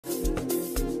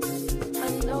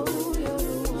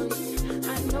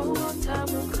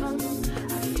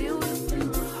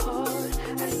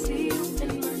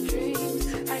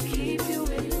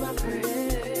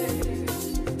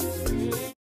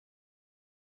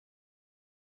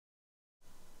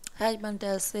Hayi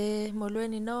bantase,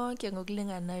 molweni nonke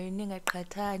ngokulinganayo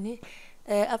ningaqhathani.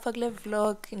 Apha kule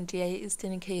vlog ndiya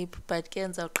e-Eastern Cape but ke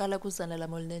ndizawuqala kuzana la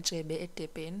molinentshebe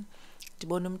eDurban.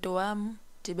 Ndibona umntu wam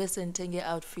ndibe sendithenge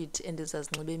i-outfit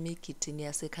endizazinxiba emigidini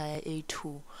yasekhaya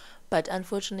eyi-2. But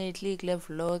unfortunately kule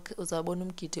vlog uzawubona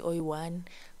umgidi oyi-1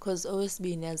 because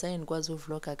owesibini azange ndikwazi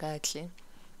uvloga kakuhle.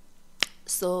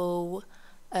 So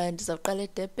ndizawuqala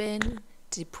eDurban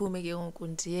ndiphume ke ngoku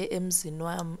ndiye emzini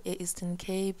wam e-Eastern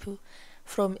Cape.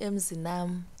 From emzini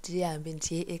wam ndihambe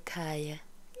ndiye ekhaya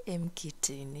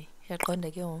emgidini,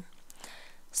 yaqonda ke ngoku.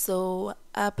 So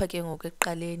apha ke ngoku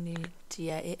ekuqaleni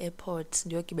ndiya e-airport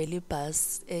ndiyogibela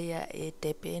ibhasi eya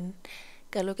eDurban.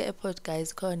 Kaloku e-airport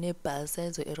guys khona nebhasi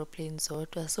ezo-aeroplane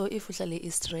zodwa. So if uhlala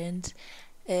e-East Rand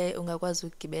ungakwazi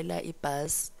ukugibela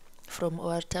ibhasi from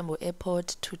OR Tambo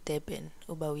Airport to Durban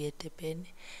uba uye eDurban.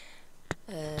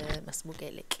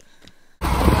 Masibukele ke.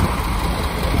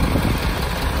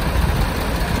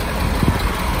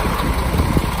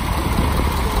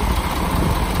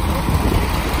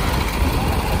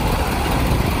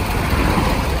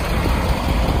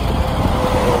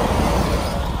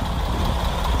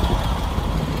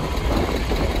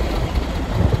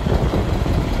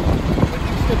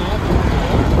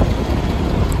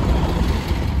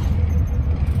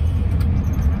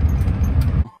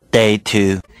 Day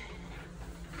 2.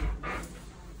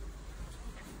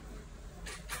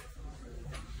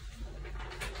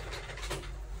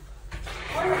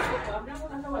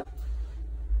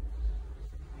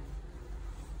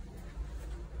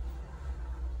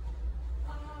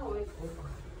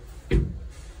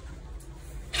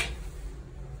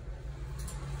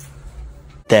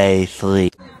 Day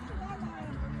 3.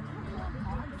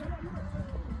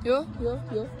 Yo.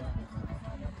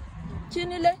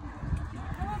 Chinile.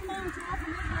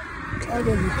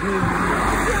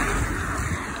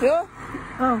 Yo.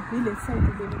 Oh, ile side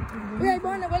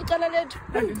uyayibona kweliqala lethu.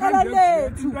 Iqala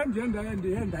lethu. Into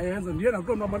endiyenza ndiye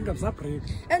nakulona abantu ngabisabreak.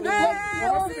 And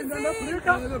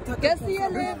ngesiye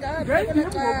lenga.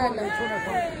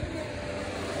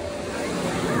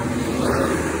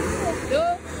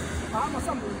 Yo.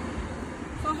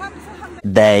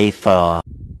 Day 4.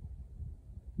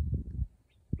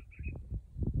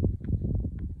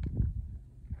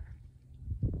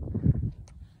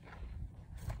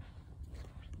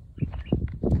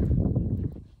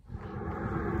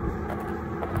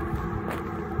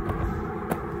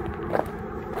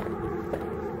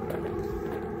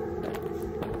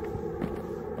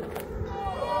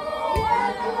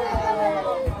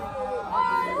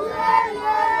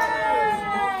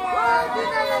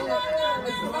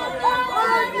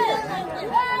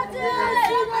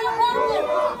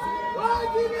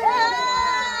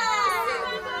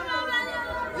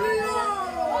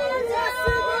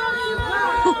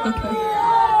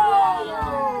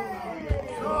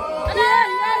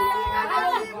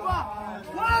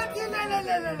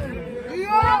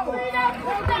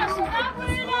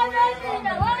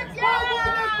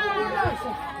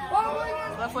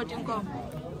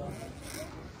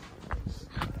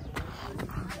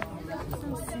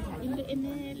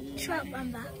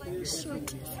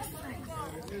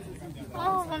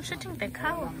 Oh, I'm shooting the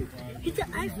cow. It's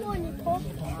an iPhone, Paul.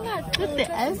 Not with the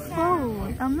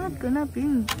iPhone. I'm not gonna be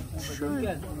in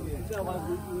shoot.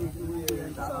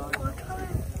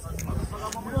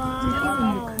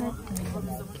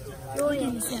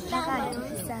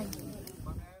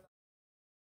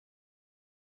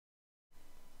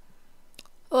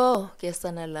 Oh,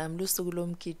 kesana lam lusuku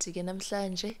lomgidi ke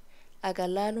namhlanje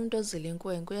akalala umuntu ozile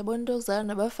inkwenkwe. Uyabona into okuzala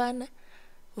nabafana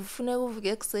ufuneka uvuke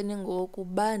ekuseni ngoku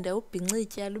ubanda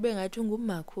ubhincitya lube ngathi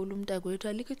ungumakhulu umntakwethu,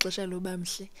 alikho ixesha loba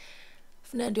mhle.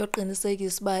 Funeka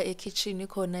ndiyoqinisekisa uba ekitchen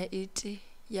ikhona iti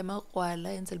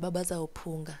yamakrwala enzela uba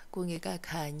bazawuphunga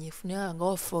kungekakhanyi. Funeka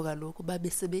ngofo kaloku babe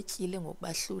sebetyile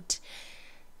ngokubahluthi.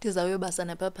 Ndizawuyobasa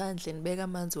napha phandle ndibeka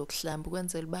amanzi wokuhlamba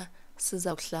ukwenzela uba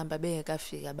siza kuhlamba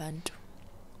bengekafiki abantu.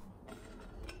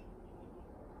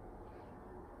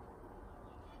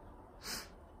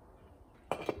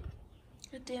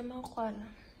 Iti yamakrwala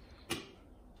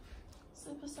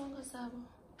siphi sonke sabo.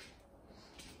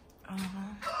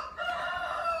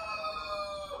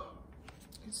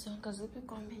 Sonke ziphi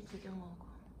ikompeti ke ngoku.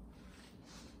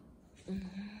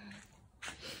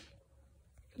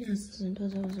 Ezi zinto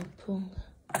zabo zokuphunga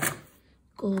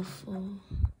kofo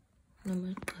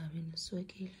namagqabi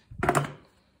neswekile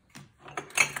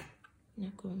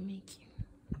nekomiki.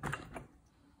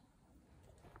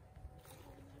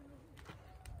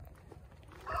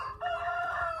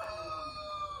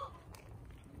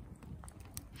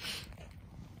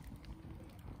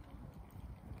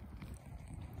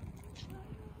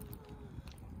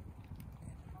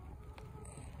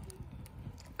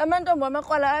 Amantombi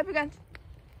amakrwala aphi kanti?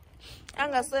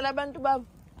 Angasela abantu babo.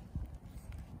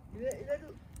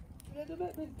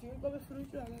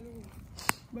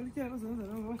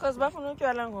 Because bafuna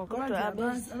utywala ngoku kodwa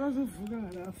abazuvuka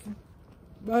ngalafu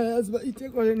bayazi uba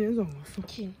iteko leni yenziwa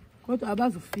ngosuku kodwa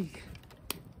abazufika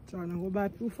jana ngoba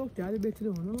ufokudala ibethile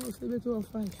ngonoma usebethi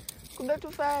wa-5 kubetha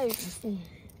u-5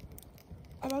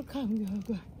 abakhambi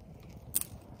ngakwa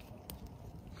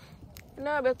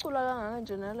na becula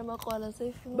kanganje nalo makrwala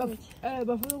seyifuna ukutya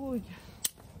bafuna ukutya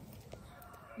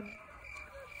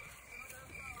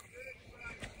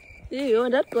iyo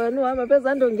ndagqona uhamba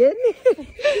phezandongeni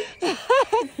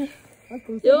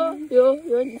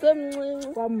yo ndisemncinci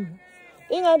kwam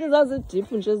ingathi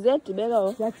zazidiphu nje ziyadibeka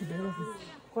ziyadibeka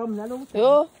kwam nalo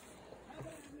yo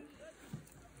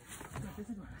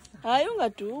hayi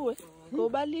ungaduwe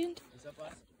ngoba linda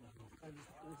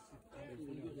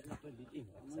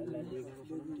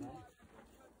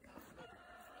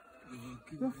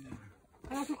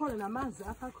asikhona namanzi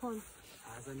apha khona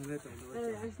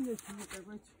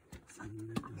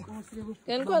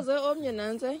ngenikwaze omnye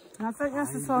nantse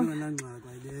nasisona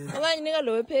okanye nika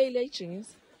lo wepheyile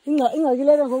ayijingisa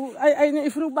ingakilele ngoku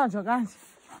ifuna ukubanjwa kanje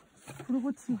ifuna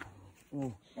ukuthi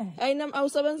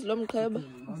awusebenzi lo mqheba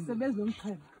usebenzi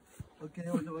lomqheba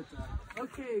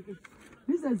okay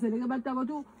nizenzele ke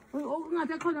bantakwethu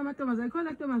ungathi ekhona amantombazane khona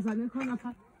intombazane ekhona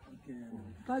pha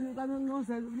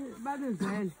kanonqozele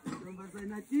banezele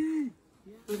ntombazane athi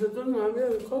uzotongabe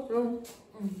kodwa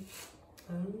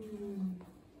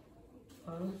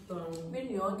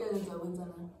bini yonke ngizakwenza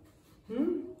lana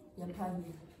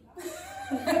yaphangela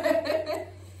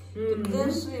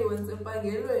ngiqeshiwe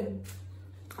ngisempangelweni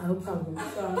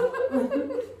awuphangisa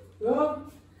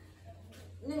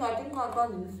ningathi nqaqa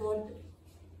nginifote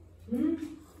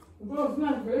ukufuna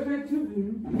vele TV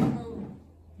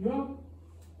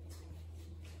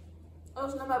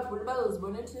awusinamabhulu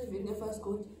bazozibona e-TV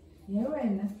ngefasikoti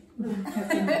wena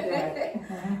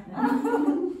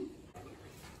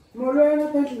molweni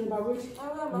phezulu bakuthi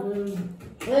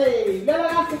hey lela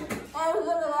kahle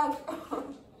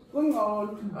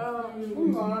ungcono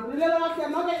lela kahle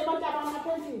nonke abantu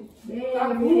abamaphezulu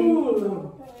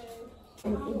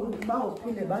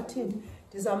bawuphinde bathini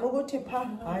ndizama ukuthi pha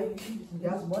hayi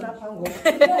ndiyazibona pha ngoku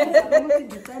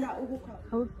ndicela ukukha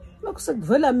lokhu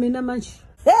sekuvela mina manje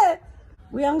he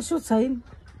uyangishutha yini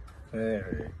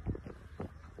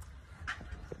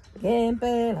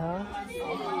ngempela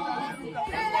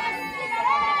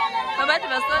abantu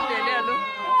basondele alo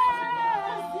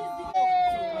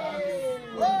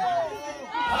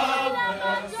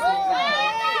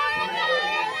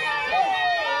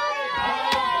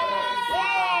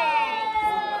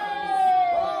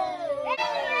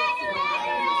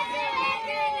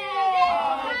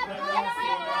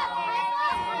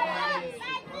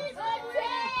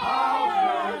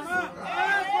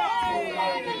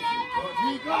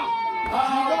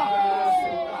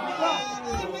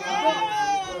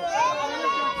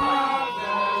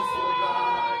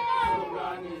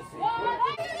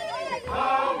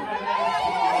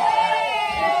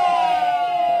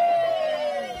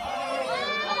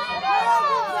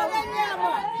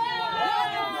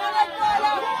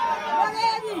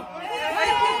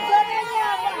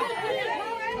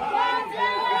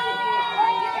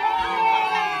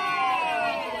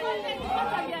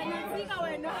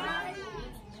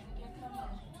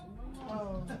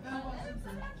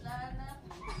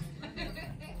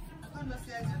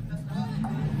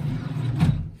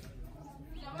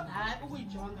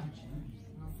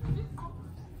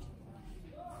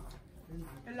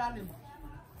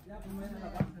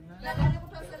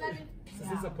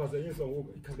Sisaphazanyiswa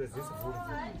ngoku ikhawulezisa ngoku.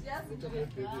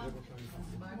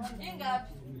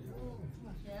 ingaphi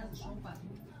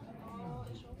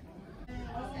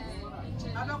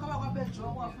abakho bakwabejo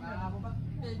kwafuna nabo ba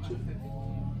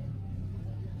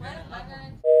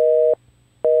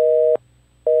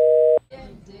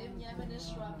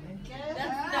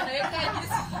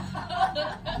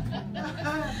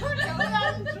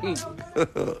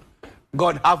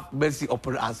God have mercy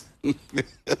upon us.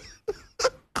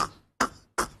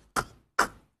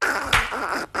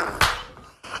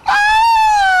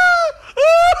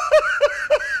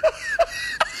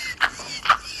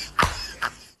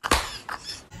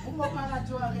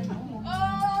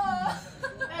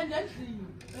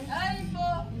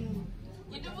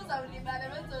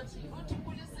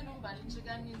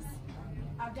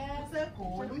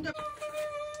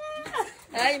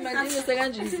 hayi mandingise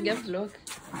kanje ngevlog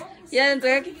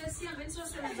yenze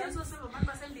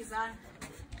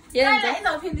yenze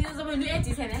Indophinde izobe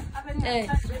uedithe ne?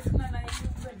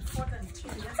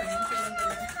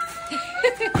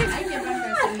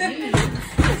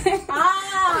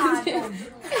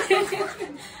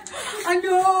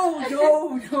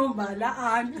 No, mala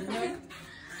ani.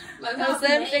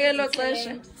 Asemhlekelo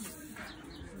xesha.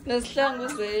 Nesihlangu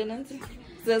zena nti.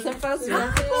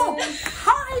 Zasemfazweni.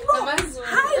 Hayibo.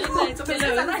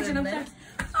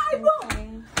 Hayibo.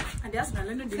 Andiyazi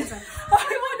nalento ndiyenza.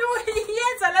 Hayibo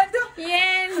uyenza lento.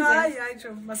 Yenza. Hayi jo.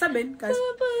 Masabeni guys.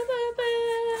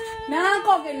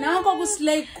 Nanko ku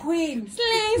slay queen.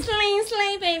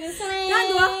 Slay, baby, slay.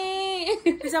 Yandwa.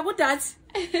 Bisa kudathi.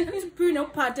 Isiphini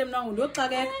okuphathe mina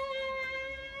ngiyoxakeka.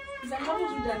 Ngizama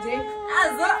ukudade.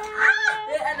 Azo.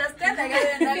 Understand again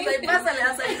and I pass the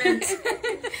assignment.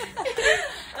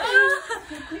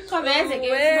 Khobeze ke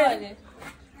sibone.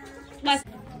 Bas.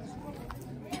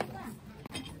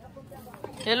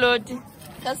 Hello Ti.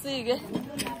 Kasike.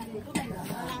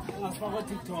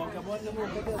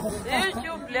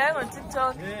 YouTube le on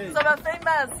TikTok. So ba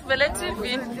famous vele TV.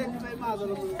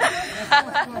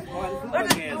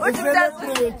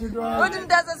 Uthi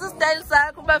mntaza style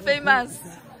sakho ba famous.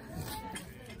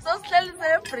 So sihleli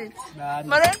celebrate.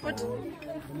 Mara futhi.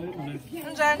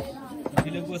 Njani?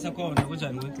 Ile kusa khona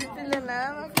kunjani wethu? Ile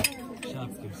nama.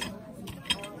 Sharp.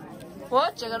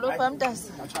 Wojeka lo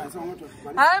famtasa.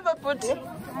 Hayi babhuti.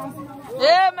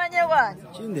 Manye kwani.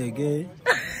 Chindeke.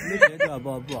 Look at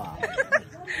Baba.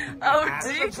 Oh,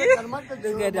 Diki.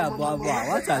 Look at Baba.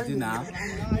 What are you now?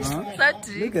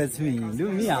 Sati. Look at me.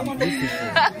 Look me, I'm beautiful.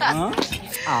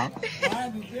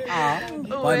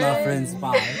 Bye, my friends.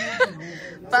 Bye.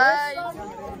 Bye.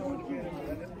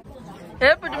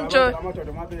 Hey, Budumjo.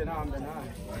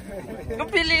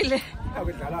 Kupilile.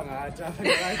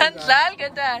 Adlal ke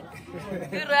dad.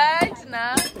 Right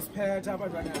now.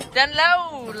 Dan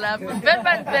laula.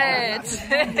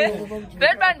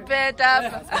 Bet. Bet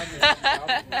apha.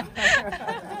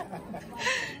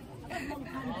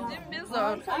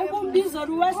 Jimbizolo.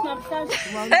 Ayibombizolo wasinamhlanje.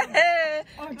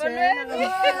 Molweni.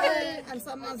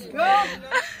 Alisamazi.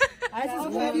 Hayi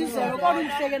sizombizolo kodwa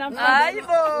umhleke namhlanje.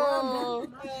 Hayibo.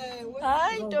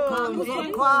 Hayi ntombi.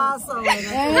 Uzokhwasa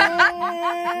wena.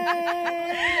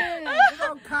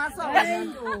 Uzokhwasa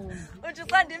wena. Uthi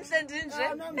xa ndimhle ndinje.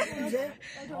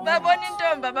 Babona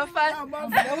intombi abafana.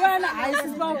 Wena hayi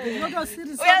sisibawubheka kodwa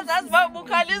serious. Uyazazi uba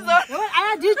ubukhala izolo.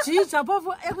 Ayandijija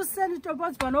phofu ekuseni intombi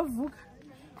waziba novuka.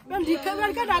 Bendikhe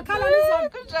ndakhala izolo.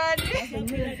 Kunjani?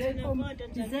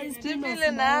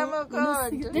 Sibile nama kodwa.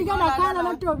 Ndikhe ndakhala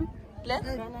la ntombi. Le?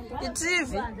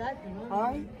 I-TV.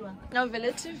 Hayi.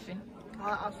 Novele TV.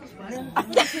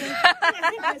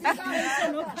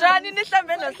 Jani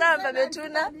nihlambe nohlamba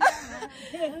bethuna.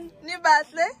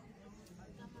 Nibahle.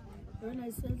 Wena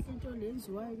isenhle into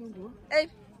lenziwayo ke ngoku. Ey,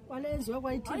 Kwalenziwa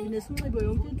kwa i-TV nesinxibo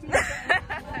yonke into.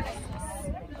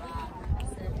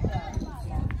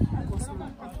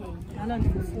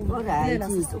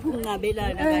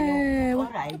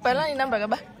 bhala inamba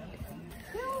kaba.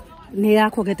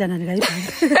 Neyakho ke tana ndikayibhala.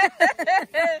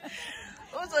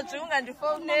 Uzojunga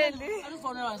ndifowuneli.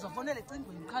 Ufonela uzofonela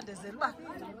ecingweni ukhandezela uba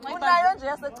Unayo nje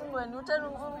yasecingweni uthena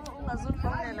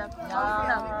ungazulifowunela.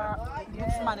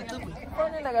 ufumane ecingweni.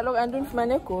 Fonela kaloku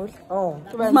andifumane egoli.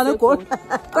 Ufumane egoli.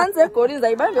 Kwenze egoli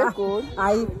izayibamba egoli.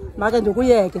 Hayi, make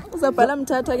ndikuyeke. Uzobhala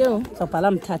mthatha ke ngoku.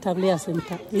 Uzobhala mthatha kuleya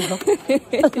semtha. Izwa.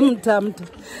 Mthamtha.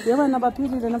 Yabona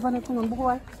baphilile nafana ecingweni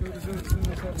bukuwayo.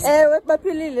 Ewe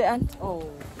baphilile anti.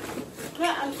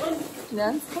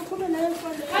 Nansi.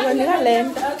 Uyanika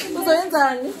lento.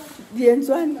 Uzoyenzani?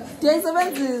 Ndiyenzwani?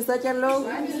 Ndiyayisebenzisa ke lo.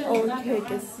 Okay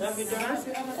ke.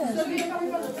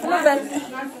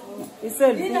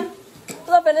 Iselfie.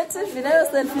 Uzovela eTV nayo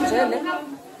selfie nje le.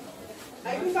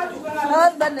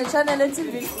 Awazi ne-channel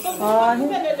eTV. Hayi.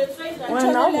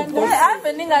 Wena Hey,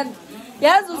 ave ningani.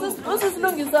 Yazi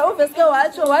usisilungisa uveske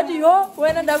watsho wathi yo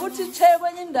wena ndakuthi che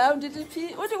kwenye indawo ndithi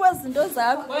phi uthi kwezi zinto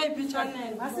zakho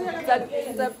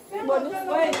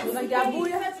ngiyabonisa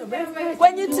ngiyabuya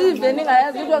kwenye TV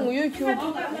ningayazi kuthiwa ngu-YouTube.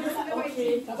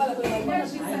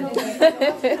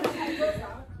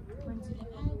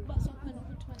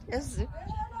 Yes.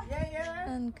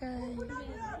 Ankai.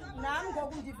 Nami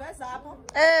ngoku ndiveza apho.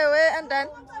 Ewe andani.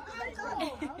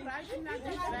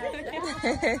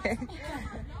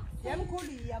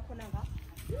 Yamkhulu yakhona nga.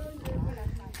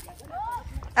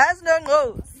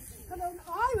 Asinongozi.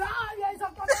 Hayi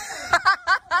izaqala.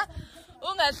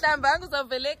 Ungahlambanga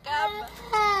uzovela eKapa.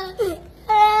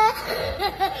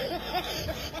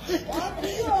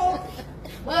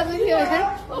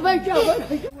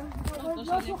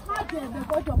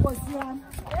 Kodwa Nkosi yami.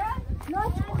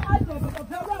 Nothi uhadebe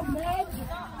kophelwa umedwe.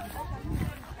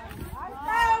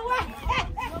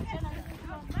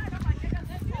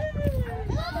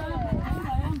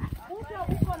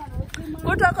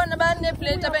 Kuthi khona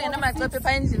baneplate abengenamacephe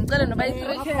pha endlini cela noba yi-3.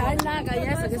 Okay, ayinanga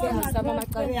yeza ke singasaba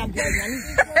amaqala yambeni.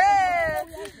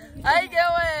 Hayi ke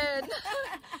wena.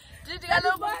 Ndithi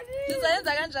kaloku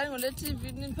ndizayenza kanjani ngole TV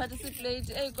niphathisa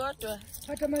iplate kodwa.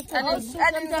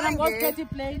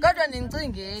 Kodwa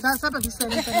nincingeni. Sasaba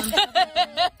ngisele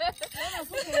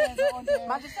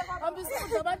manje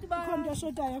abantu bakhona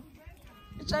yashotayo.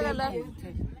 Ichaka la.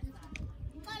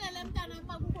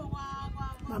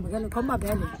 Mama ngale khoma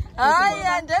bele. Hayi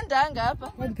andendanga apha.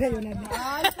 Wandiphe yona le.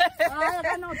 Hayi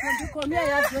kana ukhona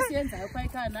uyayazi lesiyenzayo kwa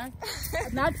ekhaya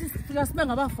nathi sifika sibe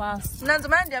ngabafast. Nanzi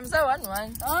manje ndiyamsa 1-1.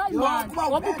 Hayi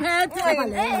man, wabuphethe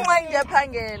ngale. Inxa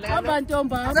ngiyaphangela.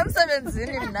 Abantomba.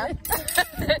 Samsebenzini mina.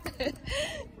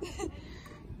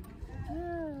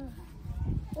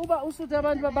 Uba usuthe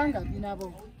abantu babangabi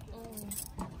nabo.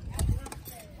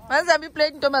 Manzambi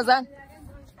plate ntombazana.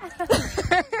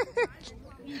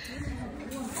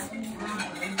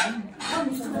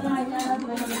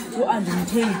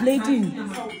 Andimthengi plating.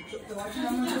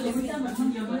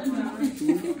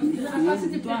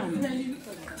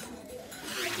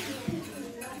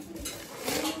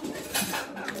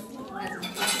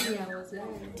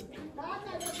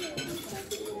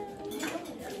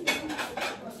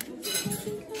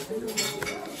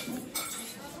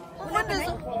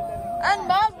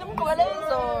 Andimazi ndimgqokele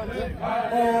izolo.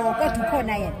 Oh, kodwa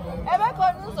ukhona yena.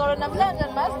 Ebekhona izolo namhlanje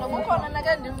andimazi noba ukhona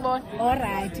nake ndimbona. All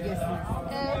right ke sis.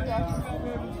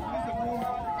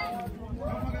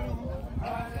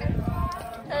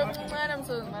 Mncane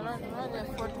msebenzi malona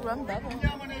ngiyafotowa mdaka.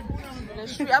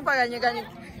 Leshu apha kanye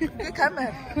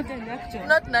kwikhamera.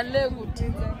 Not nale kuthi.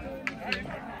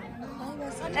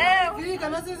 Fika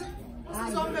nasisi.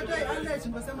 Sizombethe i-allergy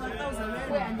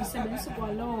ngosema-1000 Andisebenzisi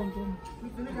kwalonto.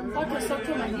 Kodwa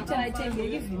sokuthuma ngithi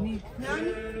ayithengeki iviniki.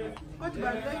 nyani kodwa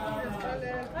balulekile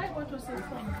hayi kodwa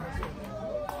sefona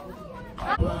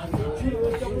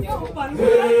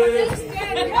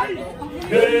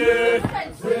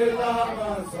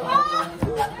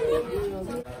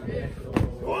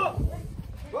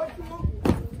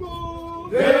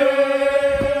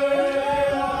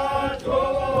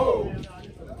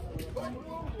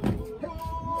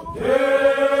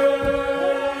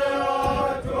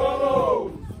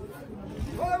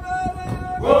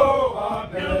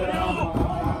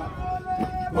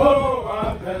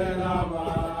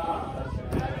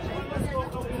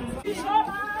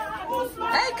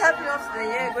Hey, copy of the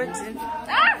year, good team.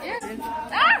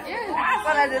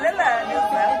 Para de la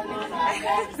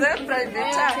surprise the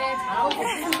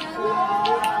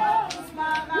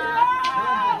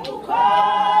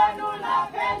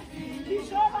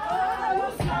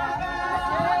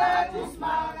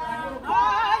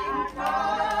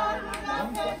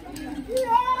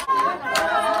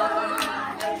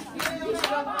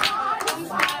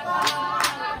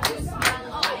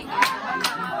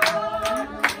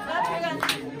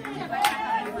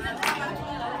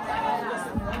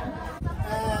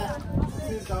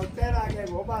Sizawucela ke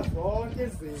ngoba zonke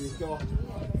izinto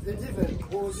zithi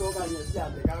zezikhuso okanye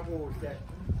sihambe kakuhle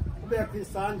kubekho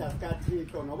isandla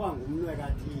sikaThixo noba ngumnwe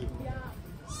kaThixo.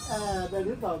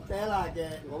 Bendizawucela ke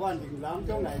ngoba ndingulaa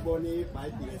mntu ongayiboni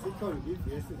iBhayibhile sitsho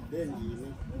ndivesi zibe ndini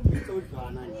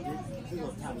icudlwana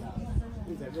sizothanda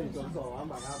indlela izinto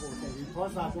zizohamba kakuhle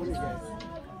ndiyiphosa kuni ke.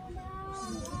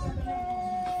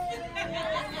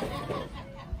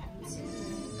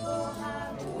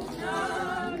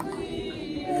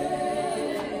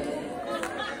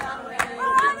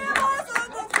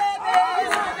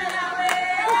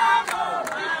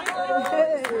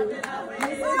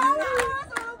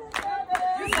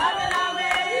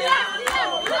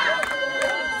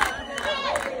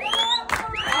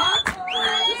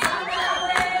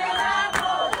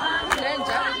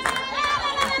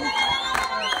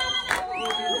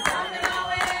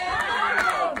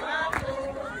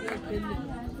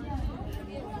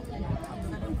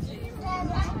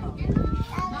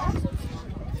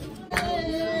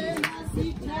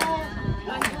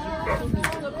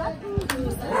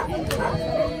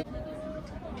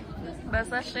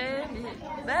 Basahleli,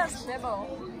 basihlebo.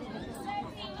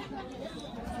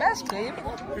 Basigqiba.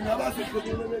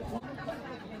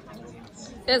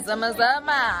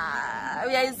 Ezamazama.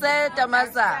 Uyayiseta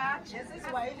mazama.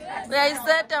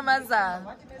 Uyayiseta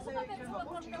mazama.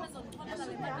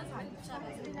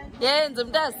 Yenza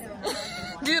mntasi.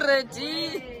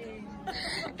 Ndi-ready.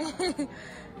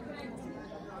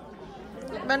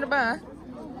 Bantu ba?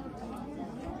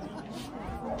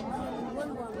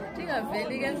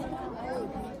 Tingaveli ke.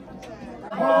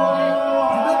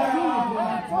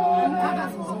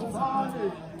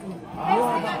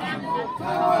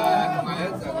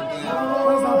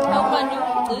 Awubani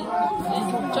uci?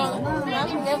 Jonga.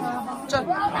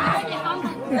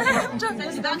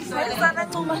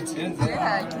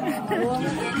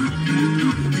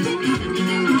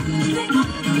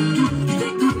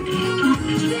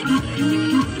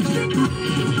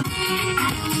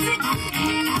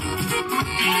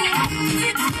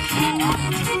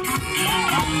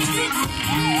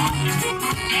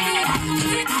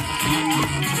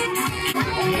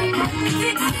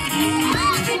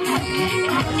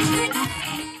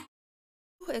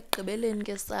 Ekugqibeleni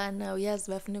ke sana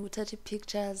uyazi bafuneka uthatha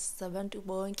ii-pictures zabantu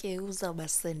bonke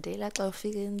uzawubasendela xa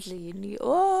ufika endlini.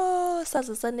 Oh,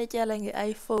 saze sanetyala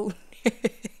nge-iPhone.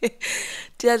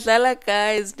 Ndiyadlala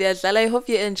guys, ndiyadlala. I hope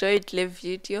you enjoyed le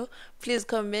video. Please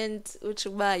comment uthi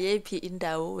uba yeyiphi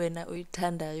indawo wena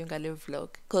uyithandayo ngale vlog,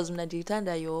 because mna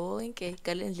ndiyithanda yonke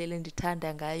ngale ndlela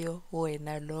endithanda ngayo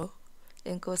wena lo.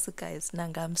 Enkosi guys,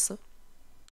 nangamso.